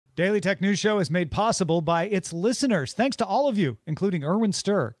Daily Tech News Show is made possible by its listeners. Thanks to all of you, including Erwin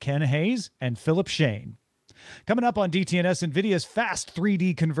Sturr, Ken Hayes, and Philip Shane. Coming up on DTNS, NVIDIA's fast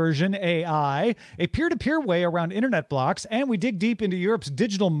 3D conversion AI, a peer-to-peer way around internet blocks, and we dig deep into Europe's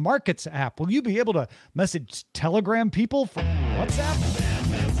digital markets app. Will you be able to message Telegram people from WhatsApp?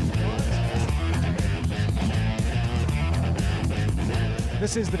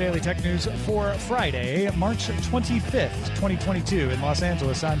 This is the Daily Tech News for Friday, March 25th, 2022. In Los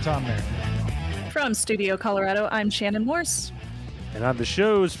Angeles, I'm Tom Merritt. From Studio Colorado, I'm Shannon Morse. And I'm the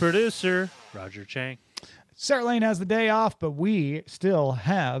show's producer, Roger Chang. Sarah Lane has the day off, but we still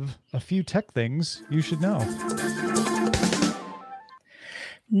have a few tech things you should know.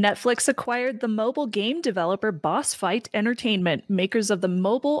 Netflix acquired the mobile game developer Boss Fight Entertainment, makers of the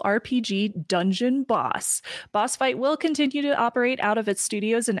mobile RPG Dungeon Boss. Boss Fight will continue to operate out of its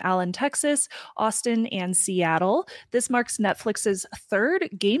studios in Allen, Texas, Austin, and Seattle. This marks Netflix's third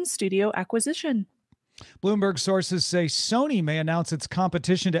game studio acquisition. Bloomberg sources say Sony may announce its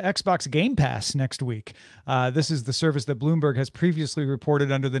competition to Xbox Game Pass next week. This is the service that Bloomberg has previously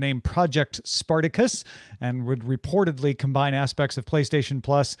reported under the name Project Spartacus and would reportedly combine aspects of PlayStation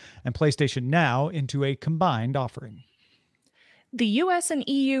Plus and PlayStation Now into a combined offering. The US and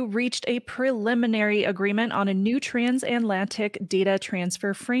EU reached a preliminary agreement on a new transatlantic data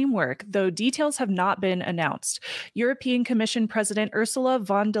transfer framework, though details have not been announced. European Commission President Ursula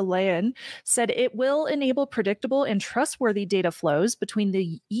von der Leyen said it will enable predictable and trustworthy data flows between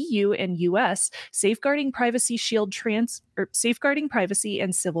the EU and US, safeguarding privacy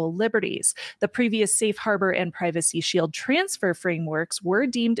and civil liberties. The previous Safe Harbor and Privacy Shield transfer frameworks were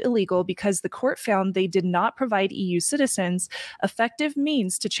deemed illegal because the court found they did not provide EU citizens effective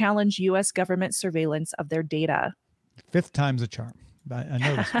means to challenge U.S. government surveillance of their data. Fifth time's a charm. I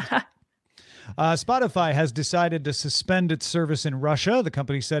noticed. Spotify has decided to suspend its service in Russia. The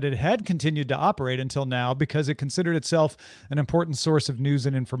company said it had continued to operate until now because it considered itself an important source of news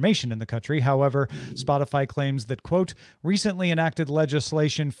and information in the country. However, Spotify claims that, quote, recently enacted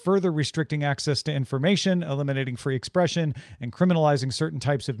legislation further restricting access to information, eliminating free expression, and criminalizing certain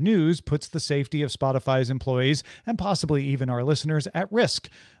types of news puts the safety of Spotify's employees and possibly even our listeners at risk.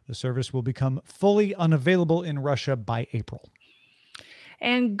 The service will become fully unavailable in Russia by April.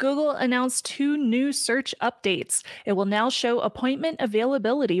 And Google announced 2 new search updates. It will now show appointment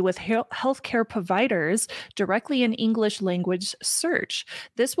availability with healthcare providers directly in English language search.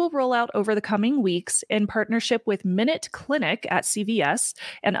 This will roll out over the coming weeks in partnership with Minute Clinic at CVS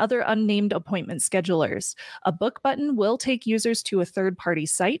and other unnamed appointment schedulers. A book button will take users to a third-party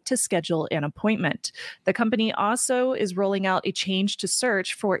site to schedule an appointment. The company also is rolling out a change to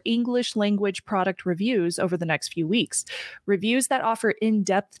search for English language product reviews over the next few weeks. Reviews that offer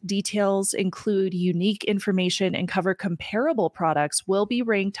in-depth details, include unique information, and cover comparable products will be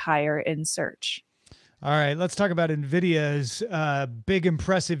ranked higher in search. All right, let's talk about NVIDIA's big,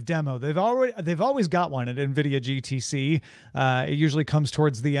 impressive demo. They've always got one at NVIDIA GTC. It usually comes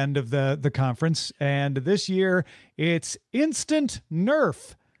towards the end of the conference, and this year it's Instant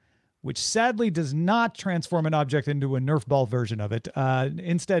Nerf, which sadly does not transform an object into a Nerf ball version of it.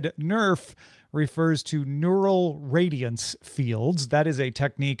 Instead, Nerf refers to neural radiance fields. That is a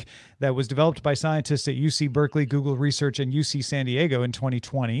technique that was developed by scientists at UC Berkeley, Google Research, and UC San Diego in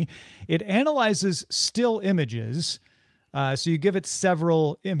 2020. It analyzes still images. So you give it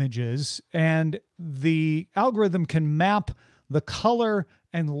several images, and the algorithm can map the color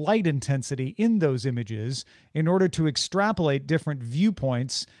and light intensity in those images in order to extrapolate different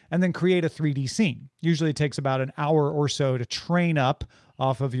viewpoints and then create a 3D scene. Usually it takes about an hour or so to train up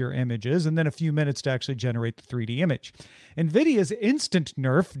off of your images and then a few minutes to actually generate the 3D image. NVIDIA's Instant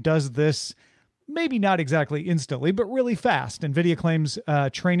Nerf does this maybe not exactly instantly, but really fast. NVIDIA claims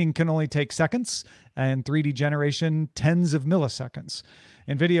training can only take seconds and 3D generation tens of milliseconds.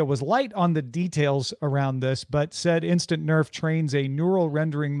 NVIDIA was light on the details around this, but said Instant Nerf trains a neural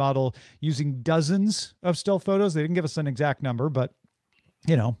rendering model using dozens of still photos. They didn't give us an exact number, but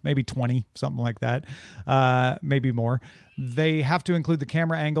maybe 20, something like that, maybe more. They have to include the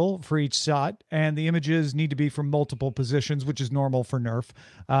camera angle for each shot, and the images need to be from multiple positions, which is normal for Nerf,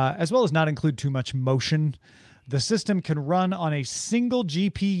 as well as not include too much motion. The system can run on a single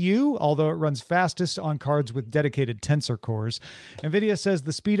GPU, although it runs fastest on cards with dedicated tensor cores. NVIDIA says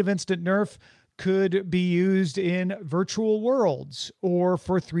the speed of Instant Nerf could be used in virtual worlds or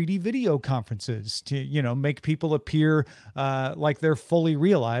for 3D video conferences to, make people appear like they're fully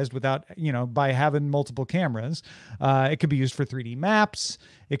realized without, by having multiple cameras. It could be used for 3D maps.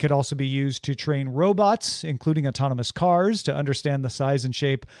 It could also be used to train robots, including autonomous cars, to understand the size and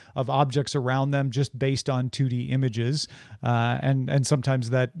shape of objects around them just based on 2D images. And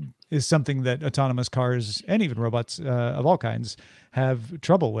sometimes that is something that autonomous cars and even robots of all kinds have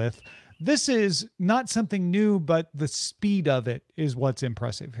trouble with. This is not something new, but the speed of it is what's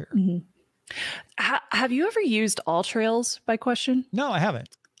impressive here. Mm-hmm. Have you ever used AllTrails by question? No, I haven't.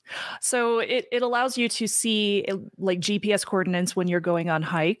 So it allows you to see like GPS coordinates when you're going on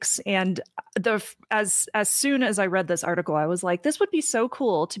hikes. And as soon as I read this article, I was like, this would be so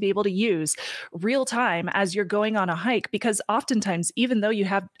cool to be able to use real time as you're going on a hike, because oftentimes, even though you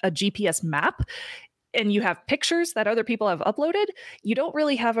have a GPS map and you have pictures that other people have uploaded, you don't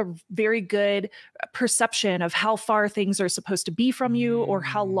really have a very good perception of how far things are supposed to be from you or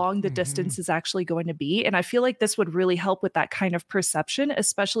how long the distance is actually going to be. And I feel like this would really help with that kind of perception,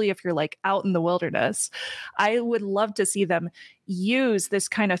 especially if you're like out in the wilderness. I would love to see them use this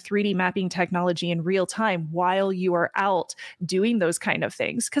kind of 3D mapping technology in real time while you are out doing those kind of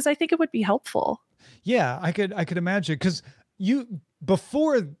things, because I think it would be helpful. Yeah, I could imagine, because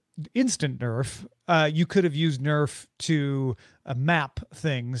before instant nerf, you could have used nerf to map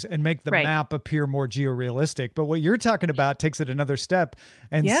things and make the map appear more georealistic. But what you're talking about takes it another step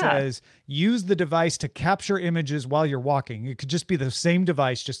and says, use the device to capture images while you're walking. It could just be the same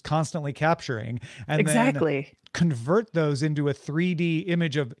device, just constantly capturing, and then convert those into a 3D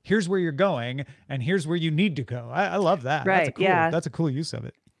image of here's where you're going and here's where you need to go. I love that. Right. That's a cool use of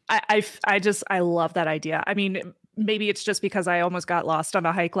it. I love that idea. I mean, maybe it's just because I almost got lost on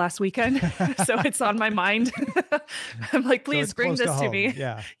a hike last weekend. So it's on my mind. I'm like, please bring this to me.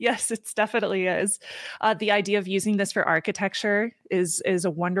 Yeah. Yes, it definitely is. The idea of using this for architecture is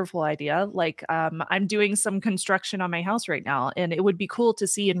a wonderful idea. Like I'm doing some construction on my house right now, and it would be cool to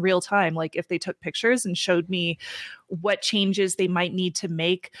see in real time, like if they took pictures and showed me what changes they might need to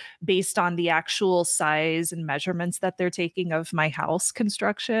make based on the actual size and measurements that they're taking of my house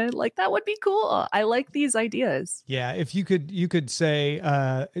construction. Like that would be cool. I like these ideas. Yeah, if you could say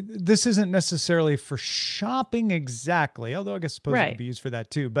this isn't necessarily for shopping exactly, although I suppose it would be used for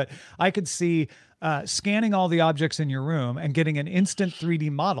that too. But I could see scanning all the objects in your room and getting an instant 3D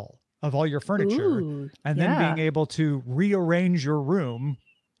model of all your furniture, and then being able to rearrange your room,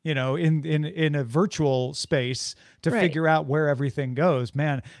 in a virtual space to figure out where everything goes.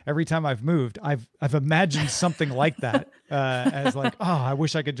 Man, every time I've moved, I've imagined something like that as like, oh, I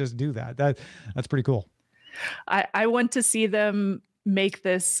wish I could just do that. That's pretty cool. I want to see them make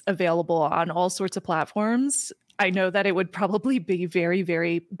this available on all sorts of platforms. I know that it would probably be very,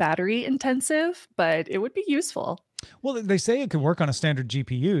 very battery intensive, but it would be useful. Well, they say it can work on a standard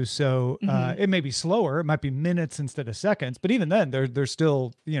GPU, so it may be slower. It might be minutes instead of seconds, but even then, there's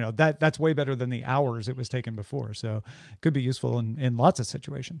still, that's way better than the hours it was taken before. So it could be useful in lots of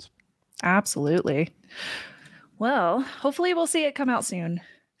situations. Absolutely. Well, hopefully we'll see it come out soon.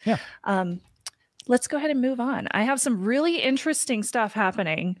 Yeah. Let's go ahead and move on. I have some really interesting stuff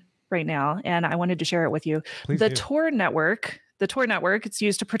happening right now, and I wanted to share it with you. Please the do. Tor network, it's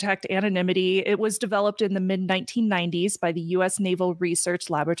used to protect anonymity. It was developed in the mid-1990s by the U.S. Naval Research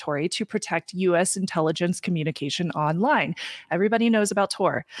Laboratory to protect U.S. intelligence communication online. Everybody knows about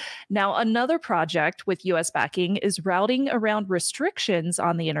Tor. Now, another project with U.S. backing is routing around restrictions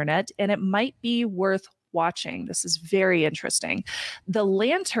on the internet, and it might be worth watching. This is very interesting. The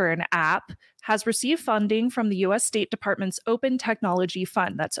Lantern app has received funding from the U.S. State Department's Open Technology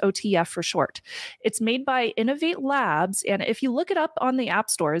Fund. That's OTF for short. It's made by Innovate Labs, and if you look it up on the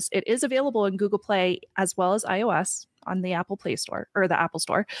app stores, it is available in Google Play as well as iOS on the Apple Play Store or the Apple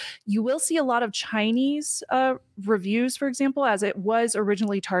Store. You will see a lot of Chinese reviews, for example, as it was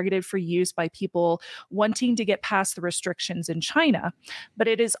originally targeted for use by people wanting to get past the restrictions in China. But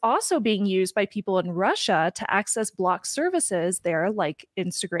it is also being used by people in Russia to access blocked services there, like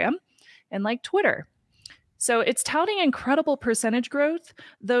Instagram and like Twitter. So it's touting incredible percentage growth,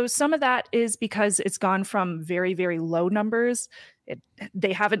 though some of that is because it's gone from very, very low numbers.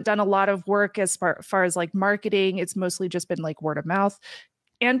 They haven't done a lot of work as far as like marketing. It's mostly just been like word of mouth.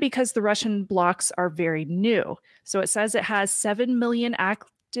 And because the Russian blocks are very new. So it says it has 7 million active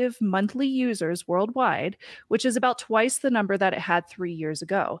monthly users worldwide, which is about twice the number that it had 3 years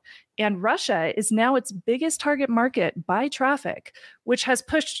ago. And Russia is now its biggest target market by traffic, which has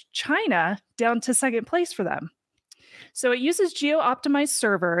pushed China down to second place for them. So it uses geo-optimized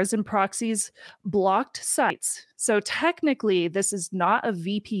servers and proxies blocked sites. So technically, this is not a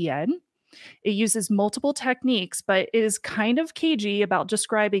VPN. It uses multiple techniques, but it is kind of cagey about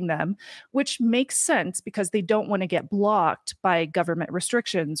describing them, which makes sense because they don't want to get blocked by government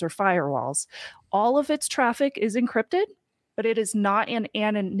restrictions or firewalls. All of its traffic is encrypted, but it is not an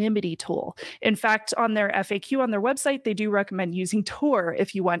anonymity tool. In fact, on their FAQ on their website, they do recommend using Tor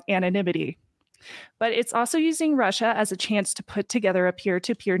if you want anonymity. But it's also using Russia as a chance to put together a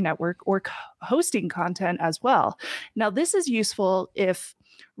peer-to-peer network or hosting content as well. Now, this is useful if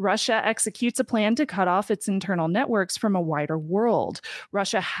Russia executes a plan to cut off its internal networks from a wider world.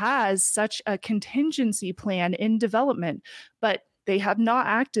 Russia has such a contingency plan in development, but they have not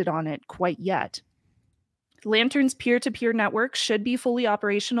acted on it quite yet. Lantern's peer-to-peer network should be fully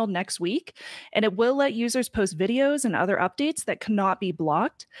operational next week, and it will let users post videos and other updates that cannot be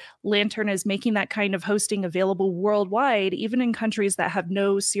blocked. Lantern is making that kind of hosting available worldwide, even in countries that have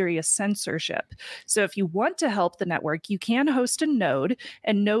no serious censorship. So if you want to help the network, you can host a node,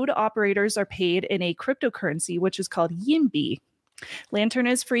 and node operators are paid in a cryptocurrency, which is called Yimby. Lantern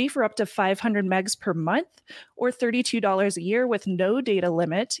is free for up to 500 megs per month or $32 a year with no data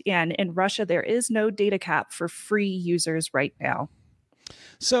limit. And in Russia, there is no data cap for free users right now.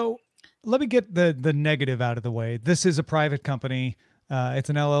 So let me get the negative out of the way. This is a private company. It's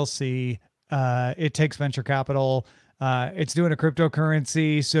an LLC. It takes venture capital. It's doing a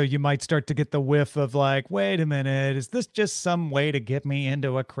cryptocurrency, so you might start to get the whiff of like, wait a minute, is this just some way to get me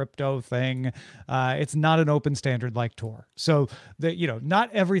into a crypto thing? It's not an open standard like Tor. So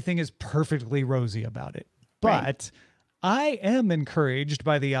not everything is perfectly rosy about it. But I am encouraged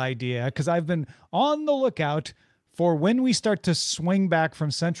by the idea because I've been on the lookout for when we start to swing back from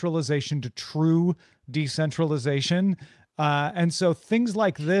centralization to true decentralization. And so things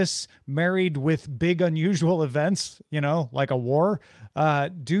like this married with big unusual events, like a war,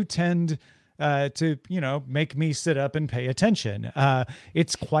 do tend to, make me sit up and pay attention.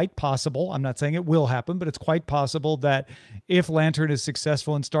 It's quite possible. I'm not saying it will happen, but it's quite possible that if Lantern is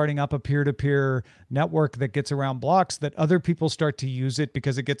successful in starting up a peer-to-peer network that gets around blocks, that other people start to use it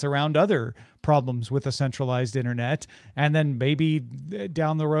because it gets around other problems with a centralized internet. And then maybe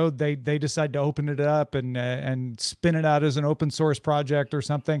down the road, they decide to open it up and spin it out as an open source project or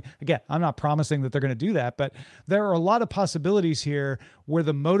something. Again, I'm not promising that they're going to do that, but there are a lot of possibilities here where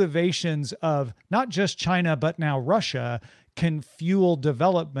the motivations of not just China, but now Russia can fuel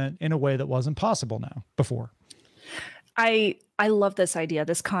development in a way that wasn't possible now before. I love this idea,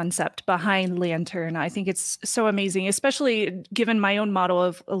 this concept behind Lantern. I think it's so amazing, especially given my own model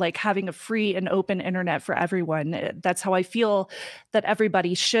of like having a free and open internet for everyone. That's how I feel that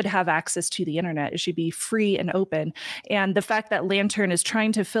everybody should have access to the internet. It should be free and open. And the fact that Lantern is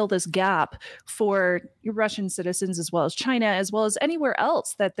trying to fill this gap for Russian citizens as well as China, as well as anywhere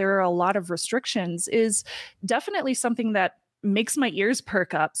else that there are a lot of restrictions is definitely something that makes my ears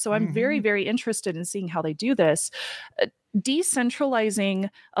perk up. So I'm very, very interested in seeing how they do this. Decentralizing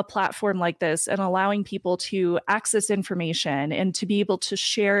a platform like this and allowing people to access information and to be able to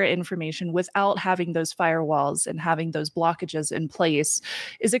share information without having those firewalls and having those blockages in place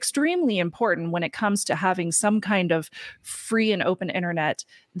is extremely important when it comes to having some kind of free and open internet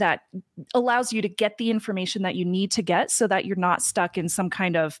that allows you to get the information that you need to get so that you're not stuck in some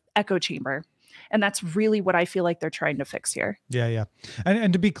kind of echo chamber. And that's really what I feel like they're trying to fix here. Yeah.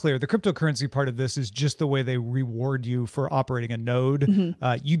 And to be clear, the cryptocurrency part of this is just the way they reward you for operating a node.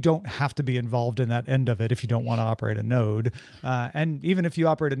 You don't have to be involved in that end of it if you don't want to operate a node. And even if you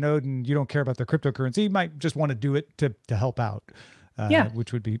operate a node and you don't care about the cryptocurrency, you might just want to do it to help out,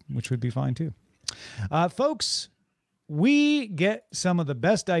 which would be fine too. Folks, we get some of the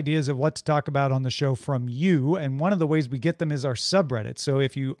best ideas of what to talk about on the show from you, and one of the ways we get them is our subreddit. So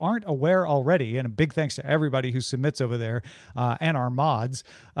if you aren't aware already, and a big thanks to everybody who submits over there and our mods,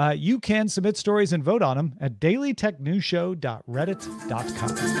 you can submit stories and vote on them at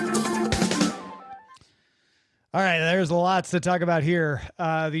dailytechnewsshow.reddit.com. All right, there's lots to talk about here.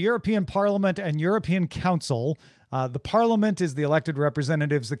 The European Parliament and European Council. The Parliament is the elected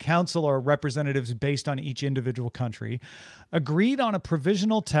representatives. The Council are representatives based on each individual country, agreed on a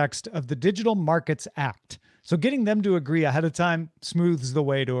provisional text of the Digital Markets Act. So getting them to agree ahead of time smooths the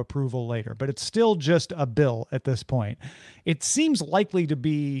way to approval later, but it's still just a bill at this point. It seems likely to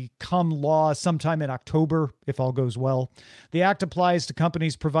become law sometime in October, if all goes well. The act applies to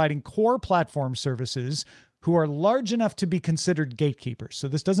companies providing core platform services who are large enough to be considered gatekeepers. So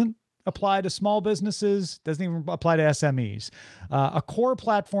this doesn't apply to small businesses, doesn't even apply to SMEs. A core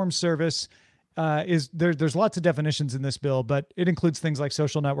platform service there's lots of definitions in this bill, but it includes things like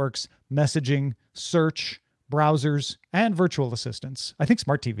social networks, messaging, search, browsers, and virtual assistants. I think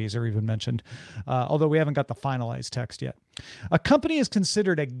smart TVs are even mentioned, although we haven't got the finalized text yet. A company is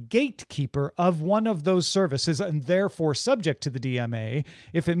considered a gatekeeper of one of those services and therefore subject to the DMA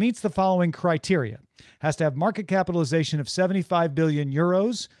if it meets the following criteria. Has to have market capitalization of 75 billion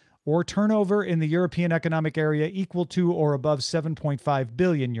euros or turnover in the European Economic Area equal to or above 7.5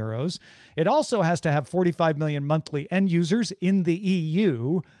 billion euros. It also has to have 45 million monthly end users in the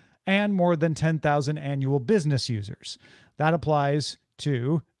EU and more than 10,000 annual business users. That applies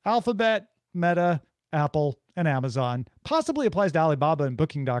to Alphabet, Meta, Apple, and Amazon. Possibly applies to Alibaba and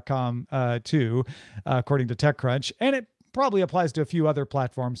Booking.com too, according to TechCrunch. And it probably applies to a few other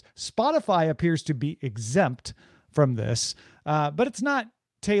platforms. Spotify appears to be exempt from this, but it's not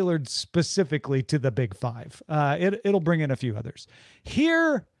tailored specifically to the big five. It'll bring in a few others.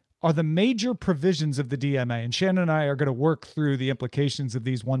 Here are the major provisions of the DMA, and Shannon and I are going to work through the implications of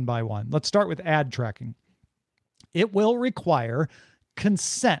these one by one. Let's start with ad tracking. It will require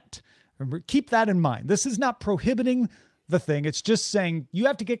consent. Remember, keep that in mind. This is not prohibiting the thing. It's just saying you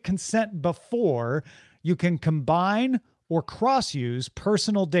have to get consent before you can combine or cross-use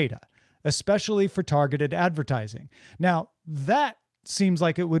personal data, especially for targeted advertising. Now, that seems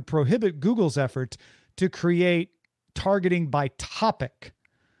like it would prohibit Google's effort to create targeting by topic,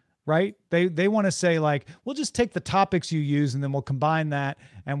 right? They want to say like, we'll just take the topics you use and then we'll combine that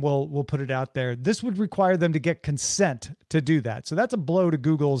and we'll put it out there. This would require them to get consent to do that. So that's a blow to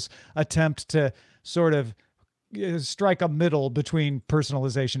Google's attempt to sort of strike a middle between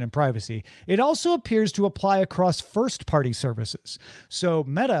personalization and privacy. It also appears to apply across first-party services. So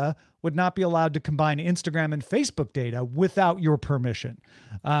Meta would not be allowed to combine Instagram and Facebook data without your permission.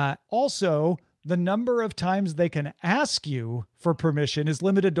 Also, the number of times they can ask you for permission is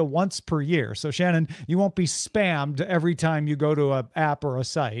limited to once per year. So Shannon, you won't be spammed every time you go to an app or a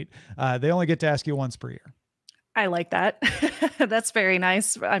site. They only get to ask you once per year. I like that. That's very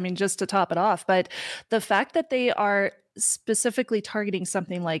nice. I mean, just to top it off, but the fact that they are specifically targeting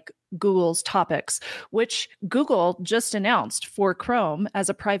something like Google's topics, which Google just announced for Chrome as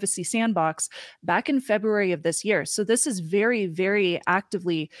a privacy sandbox back in February of this year. So this is very, very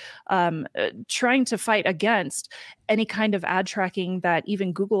actively trying to fight against any kind of ad tracking that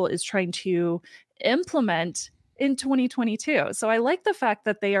even Google is trying to implement in 2022. So I like the fact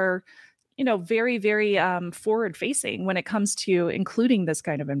that they are very, very forward facing when it comes to including this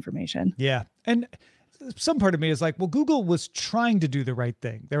kind of information. Yeah. And some part of me is like, well, Google was trying to do the right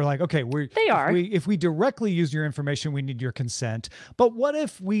thing. They were like, okay, if we directly use your information, we need your consent. But what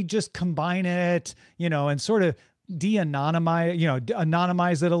if we just combine it, and sort of anonymize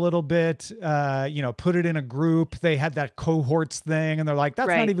it a little bit, put it in a group. They had that cohorts thing and they're like, that's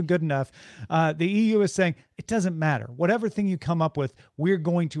not even good enough. The EU is saying it doesn't matter. Whatever thing you come up with, we're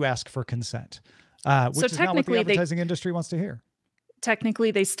going to ask for consent, which is not what the advertising industry wants to hear. Technically,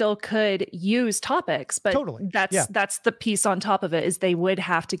 they still could use topics, but that's the piece on top of it is they would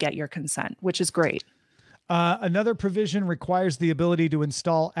have to get your consent, which is great. Another provision requires the ability to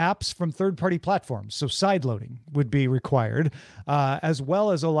install apps from third-party platforms. So sideloading would be required, as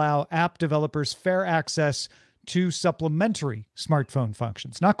well as allow app developers fair access to supplementary smartphone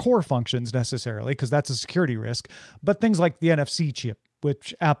functions, not core functions necessarily, because that's a security risk, but things like the NFC chip,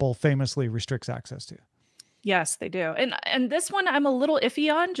 which Apple famously restricts access to. Yes, they do. And this one I'm a little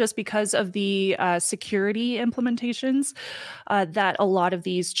iffy on just because of the security implementations that a lot of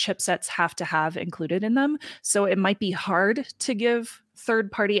these chipsets have to have included in them. So it might be hard to give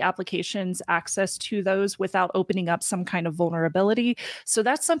third-party applications access to those without opening up some kind of vulnerability. So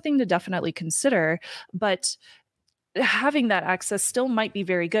that's something to definitely consider. But having that access still might be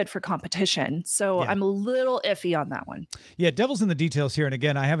very good for competition. So I'm a little iffy on that one. Yeah, devil's in the details here. And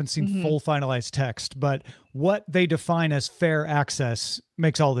again, I haven't seen full finalized text, but what they define as fair access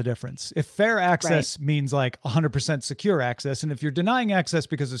makes all the difference. If fair access means like 100% secure access, and if you're denying access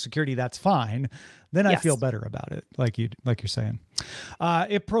because of security, that's fine, then I feel better about it, like you're saying.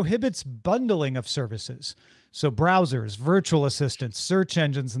 It prohibits bundling of services. So browsers, virtual assistants, search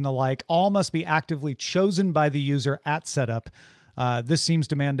engines, and the like all must be actively chosen by the user at setup. This seems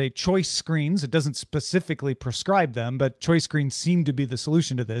to mandate choice screens. It doesn't specifically prescribe them, but choice screens seem to be the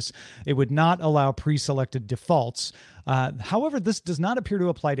solution to this. It would not allow pre-selected defaults. However, this does not appear to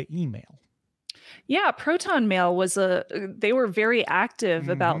apply to email. Yeah, Proton Mail they were very active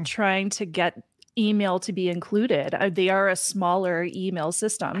about trying to get email to be included. They are a smaller email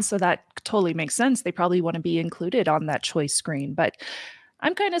system, so that totally makes sense. They probably want to be included on that choice screen, but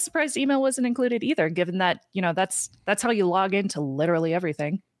I'm kind of surprised email wasn't included either, given that, that's how you log into literally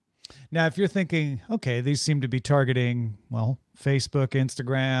everything. Now, if you're thinking, okay, these seem to be targeting, well, Facebook,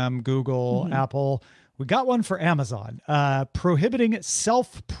 Instagram, Google, Apple, We got one for Amazon, prohibiting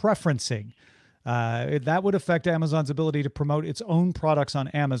self-preferencing. That would affect Amazon's ability to promote its own products on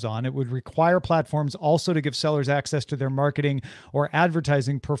Amazon. It would require platforms also to give sellers access to their marketing or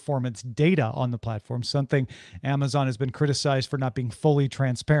advertising performance data on the platform, something Amazon has been criticized for not being fully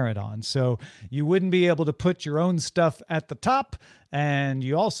transparent on. So you wouldn't be able to put your own stuff at the top, and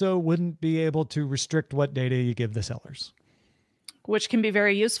you also wouldn't be able to restrict what data you give the sellers. Which can be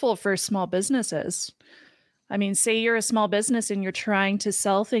very useful for small businesses. I mean, say you're a small business and you're trying to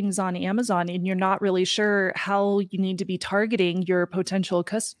sell things on Amazon and you're not really sure how you need to be targeting your potential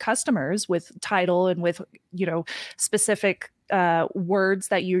customers with title and with, specific words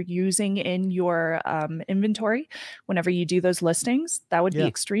that you're using in your inventory whenever you do those listings. That would be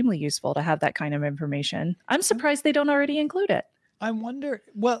extremely useful to have that kind of information. I'm surprised they don't already include it. I wonder,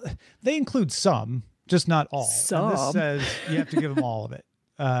 well, they include some, just not all. Some. And this says you have to give them all of it.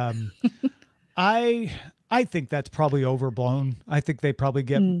 I think that's probably overblown. I think they probably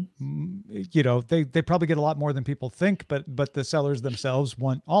get, they probably get a lot more than people think, but the sellers themselves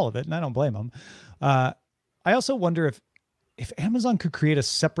want all of it, and I don't blame them. I also wonder if Amazon could create a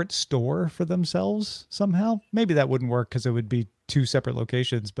separate store for themselves somehow. Maybe that wouldn't work because it would be two separate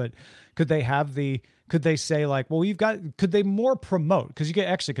locations, but could they say like, well, could they more promote? Because you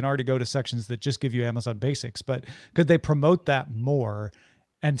can already go to sections that just give you Amazon Basics, but could they promote that more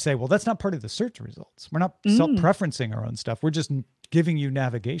and say, well, that's not part of the search results. We're not self-preferencing our own stuff. We're just giving you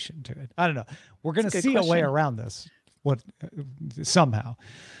navigation to it. I don't know. We're going to see a way around this somehow.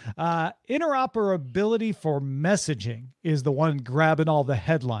 Interoperability for messaging is the one grabbing all the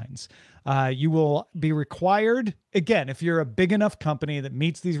headlines. You will be required, again, if you're a big enough company that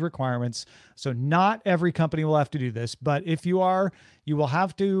meets these requirements, so not every company will have to do this, but if you are, you will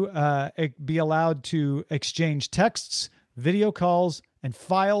have to be allowed to exchange texts, video calls, and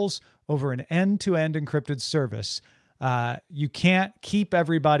files over an end-to-end encrypted service. You can't keep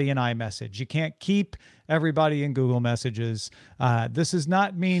everybody in iMessage. You can't keep everybody in Google Messages. This does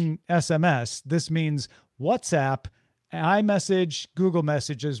not mean SMS. This means WhatsApp, iMessage, Google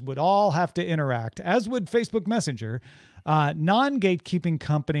Messages would all have to interact, as would Facebook Messenger. Non-gatekeeping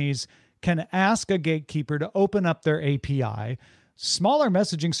companies can ask a gatekeeper to open up their API. Smaller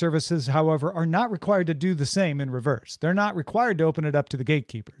messaging services, however, are not required to do the same in reverse. They're not required to open it up to the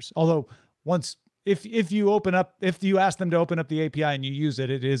gatekeepers. Although if you ask them to open up the API and you use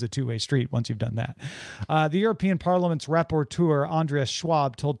it, it is a two-way street once you've done that. The European Parliament's rapporteur, Andreas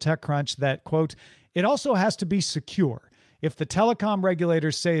Schwab, told TechCrunch that, quote, it also has to be secure. If the telecom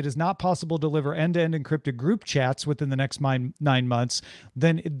regulators say it is not possible to deliver end-to-end encrypted group chats within the next 9 months,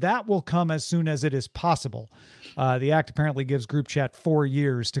 then that will come as soon as it is possible. The act apparently gives group chat 4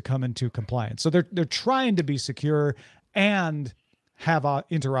 years to come into compliance. So they're trying to be secure and have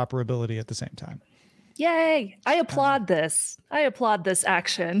interoperability at the same time. Yay. I applaud this. I applaud this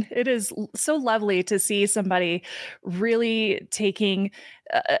action. It is so lovely to see somebody really taking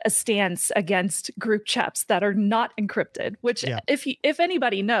a stance against group chats that are not encrypted, which if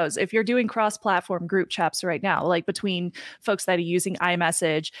anybody knows, if you're doing cross-platform group chats right now, like between folks that are using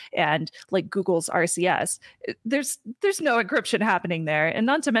iMessage and like Google's RCS, there's no encryption happening there. And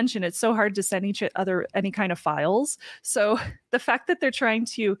not to mention, it's so hard to send each other any kind of files. So the fact that they're trying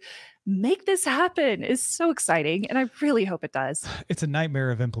to make this happen is so exciting, and I really hope it does. It's a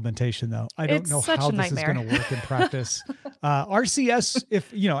nightmare of implementation, though. I don't know how this is going to work in practice. RCS,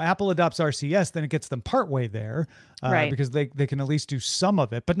 if Apple adopts RCS, then it gets them partway there, right? Because they can at least do some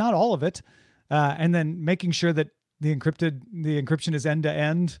of it, but not all of it. And then making sure that the encryption is end to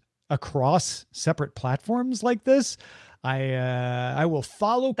end across separate platforms like this. I will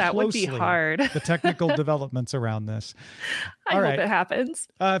follow that closely would be hard. the technical developments around this. I hope it happens.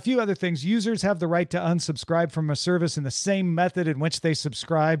 A few other things. Users have the right to unsubscribe from a service in the same method in which they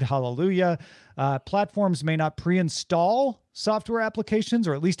subscribed. Hallelujah. Platforms may not pre-install software applications,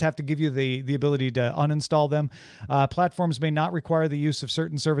 or at least have to give you the ability to uninstall them. Platforms may not require the use of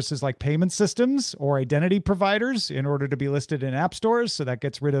certain services like payment systems or identity providers in order to be listed in app stores. So that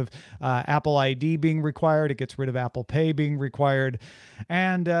gets rid of Apple ID being required. It gets rid of Apple Pay being required.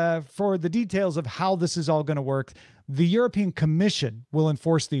 And for the details of how this is all going to work, the European Commission will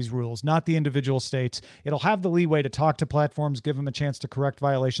enforce these rules, not the individual states. It'll have the leeway to talk to platforms, give them a chance to correct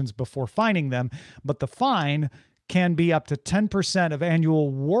violations before fining them, but the fine can be up to 10% of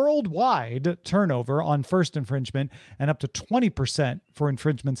annual worldwide turnover on first infringement and up to 20% for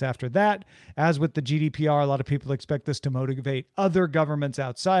infringements after that. As with the GDPR, a lot of people expect this to motivate other governments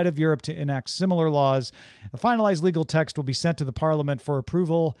outside of Europe to enact similar laws. The finalized legal text will be sent to the Parliament for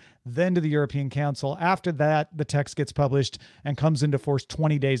approval, then to the European Council. After that, the text gets published and comes into force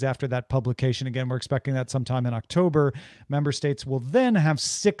 20 days after that publication. Again, we're expecting that sometime in October. Member states will then have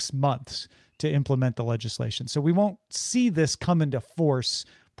 6 months to implement the legislation. So we won't see this come into force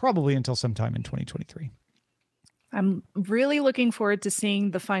probably until sometime in 2023. I'm really looking forward to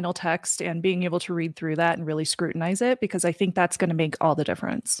seeing the final text and being able to read through that and really scrutinize it, because I think that's going to make all the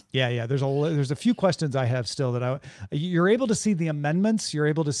difference. Yeah. There's a few questions I have still that you're able to see the amendments, you're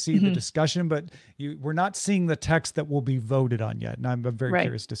able to see the discussion, but we're not seeing the text that will be voted on yet. And I'm very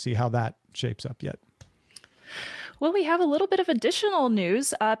curious to see how that shapes up yet. Well, we have a little bit of additional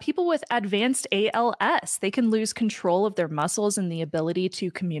news. People with advanced ALS, they can lose control of their muscles and the ability to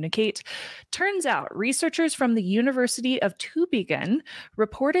communicate. Turns out, researchers from the University of Tübingen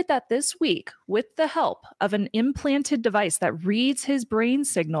reported that this week, with the help of an implanted device that reads his brain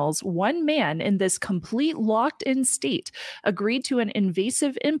signals, one man in this complete locked-in state agreed to an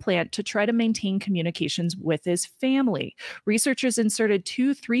invasive implant to try to maintain communications with his family. Researchers inserted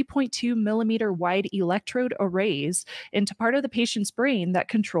two 3.2 millimeter wide electrode arrays into part of the patient's brain that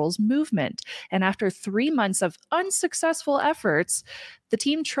controls movement. And after 3 months of unsuccessful efforts, the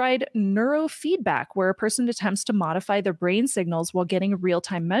team tried neurofeedback, where a person attempts to modify their brain signals while getting a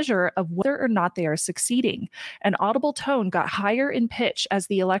real-time measure of whether or not they are succeeding. An audible tone got higher in pitch as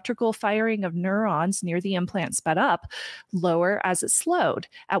the electrical firing of neurons near the implant sped up, lower as it slowed,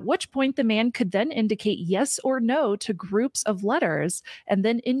 at which point the man could then indicate yes or no to groups of letters and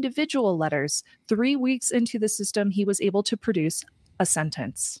then individual letters. 3 weeks into the system, he was able to produce a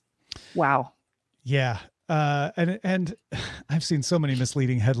sentence. Wow. Yeah. And I've seen so many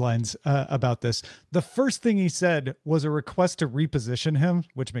misleading headlines about this. The first thing he said was a request to reposition him,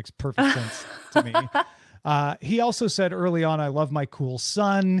 which makes perfect sense to me. He also said early on, "I love my cool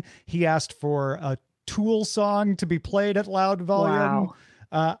son." He asked for a Tool song to be played at loud volume. Wow.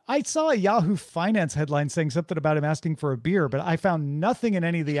 I saw a Yahoo Finance headline saying something about him asking for a beer, but I found nothing in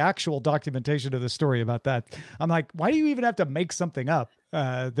any of the actual documentation of the story about that. I'm like, why do you even have to make something up?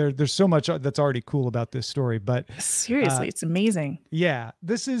 There's so much that's already cool about this story, but seriously, it's amazing. Yeah,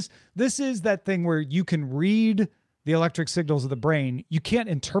 this is that thing where you can read the electric signals of the brain. You can't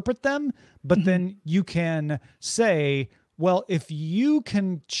interpret them, but then you can say, well, if you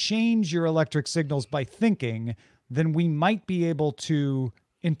can change your electric signals by thinking, then we might be able to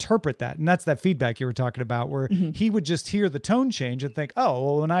interpret that. And that's that feedback you were talking about, where he would just hear the tone change and think, oh,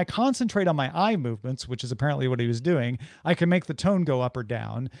 well, when I concentrate on my eye movements, which is apparently what he was doing, I can make the tone go up or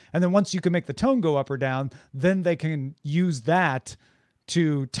down. And then once you can make the tone go up or down, then they can use that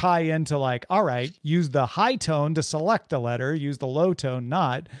to tie into like, all right, use the high tone to select a letter, use the low tone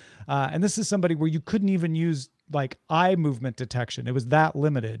not. And this is somebody where you couldn't even use like eye movement detection. It was that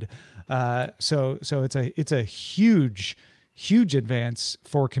limited. So it's a huge advance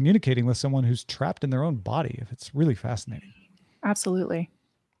for communicating with someone who's trapped in their own body. It's really fascinating. Absolutely.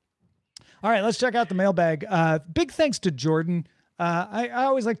 All right, let's check out the mailbag. Big thanks to Jordan. I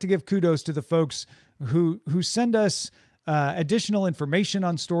always like to give kudos to the folks who send us additional information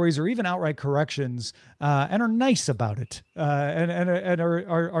on stories or even outright corrections, and are nice about it, and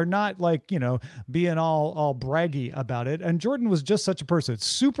are not like, being all braggy about it. And Jordan was just such a person,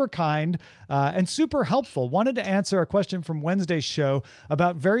 super kind and super helpful. Wanted to answer a question from Wednesday's show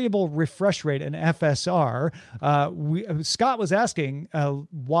about variable refresh rate and FSR. Scott was asking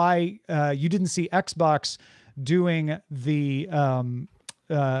why you didn't see Xbox doing the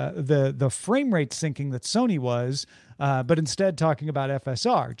frame rate syncing that Sony was, but instead talking about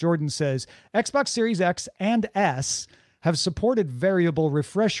FSR. Jordan says, Xbox Series X and S have supported variable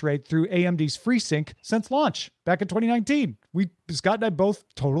refresh rate through AMD's FreeSync since launch back in 2019. Scott and I both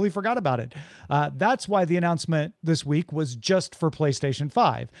totally forgot about it. That's why the announcement this week was just for PlayStation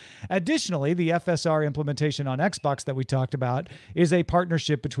 5. Additionally, the FSR implementation on Xbox that we talked about is a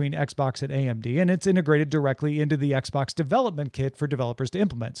partnership between Xbox and AMD, and it's integrated directly into the Xbox development kit for developers to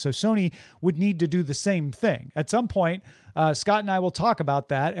implement. So Sony would need to do the same thing. At some point, Scott and I will talk about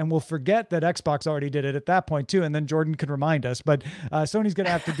that, and we'll forget that Xbox already did it at that point too, and then Jordan can remind us. But Sony's going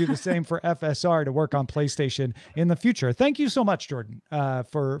to have to do the same for FSR to work on PlayStation in the future. Thank you so much, Jordan,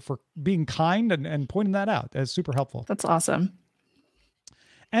 for being kind and pointing that out. That's super helpful. That's awesome.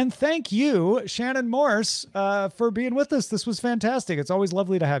 And thank you, Shannon Morse, for being with us. This was fantastic. It's always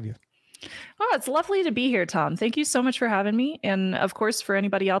lovely to have you. Oh, it's lovely to be here, Tom. Thank you so much for having me. And of course, for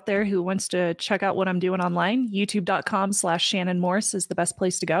anybody out there who wants to check out what I'm doing online, youtube.com/Shannon Morse is the best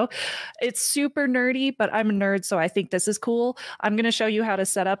place to go. It's super nerdy, but I'm a nerd, so I think this is cool. I'm going to show you how to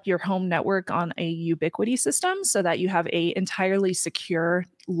set up your home network on a Ubiquiti system so that you have a entirely secure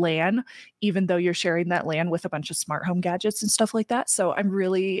LAN, even though you're sharing that LAN with a bunch of smart home gadgets and stuff like that. So I'm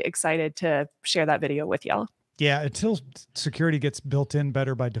really excited to share that video with y'all. Yeah, until security gets built in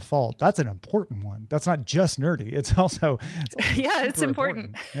better by default. That's an important one. That's not just nerdy. It's also yeah, it's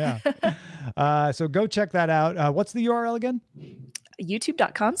important. Yeah. So go check that out. What's the URL again?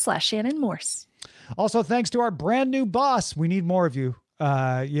 youtube.com/Shannon Morse. Also, thanks to our brand new boss. We need more of you.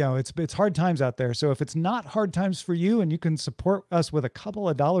 It's hard times out there. So if it's not hard times for you and you can support us with a couple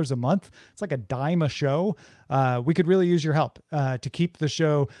of dollars a month, it's like a dime a show. We could really use your help to keep the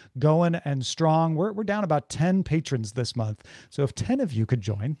show going and strong. We're down about 10 patrons this month. So if 10 of you could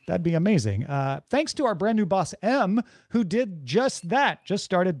join, that'd be amazing. Thanks to our brand new boss, M, who did just that. Just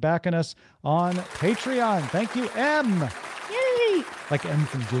started backing us on Patreon. Thank you, M. Yay! Like M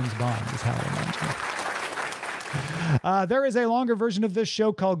from James Bond is how it reminds me. There is a longer version of this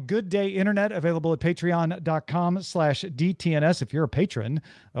show called Good Day Internet, available at patreon.com/DTNS. If you're a patron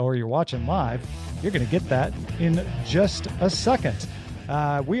or you're watching live, you're going to get that in just a second.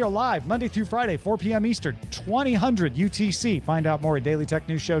 We are live Monday through Friday, 4 p.m. Eastern, 2000 UTC. Find out more at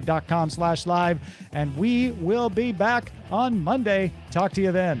dailytechnewsshow.com/live. And we will be back on Monday. Talk to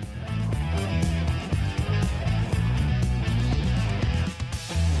you then.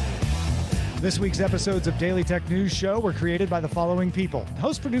 This week's episodes of Daily Tech News Show were created by the following people.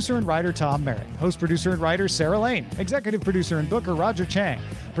 Host, producer, and writer Tom Merritt. Host, producer, and writer Sarah Lane. Executive producer and booker Roger Chang.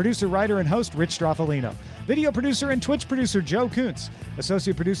 Producer, writer, and host Rich Straffolino. Video producer and Twitch producer Joe Kuntz.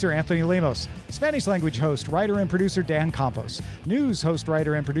 Associate producer Anthony Lemos. Spanish language host, writer, and producer Dan Campos. News host,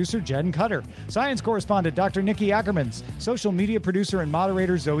 writer, and producer Jen Cutter. Science correspondent Dr. Nikki Ackermans. Social media producer and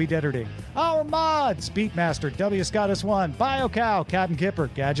moderator Zoe Detterding. Our mods, Beatmaster W. Scottus1, BioCow, Captain Kipper,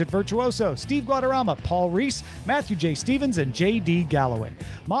 Gadget Virtuoso, Steve Guadarrama, Paul Reese, Matthew J. Stevens, and J.D. Galloway.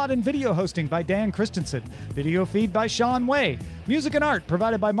 Mod and video hosting by Dan Christensen. Video feed by Sean Way. Music and art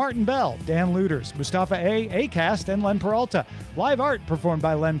provided by Martin Bell, Dan Luders, Mustafa A., Acast, and Len Peralta. Live art performed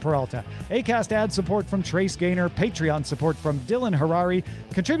by Len Peralta. Acast ad support from Trace Gaynor. Patreon support from Dylan Harari.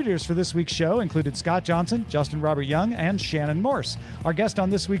 Contributors for this week's show included Scott Johnson, Justin Robert Young, and Shannon Morse. Our guest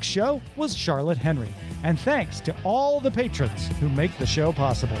on this week's show was Charlotte Henry. And thanks to all the patrons who make the show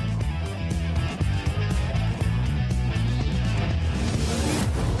possible.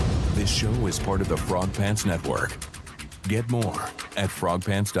 This show is part of the Frog Pants Network. Get more at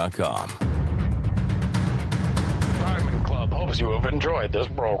frogpants.com. Diamond Club hopes you have enjoyed this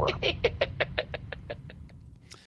program.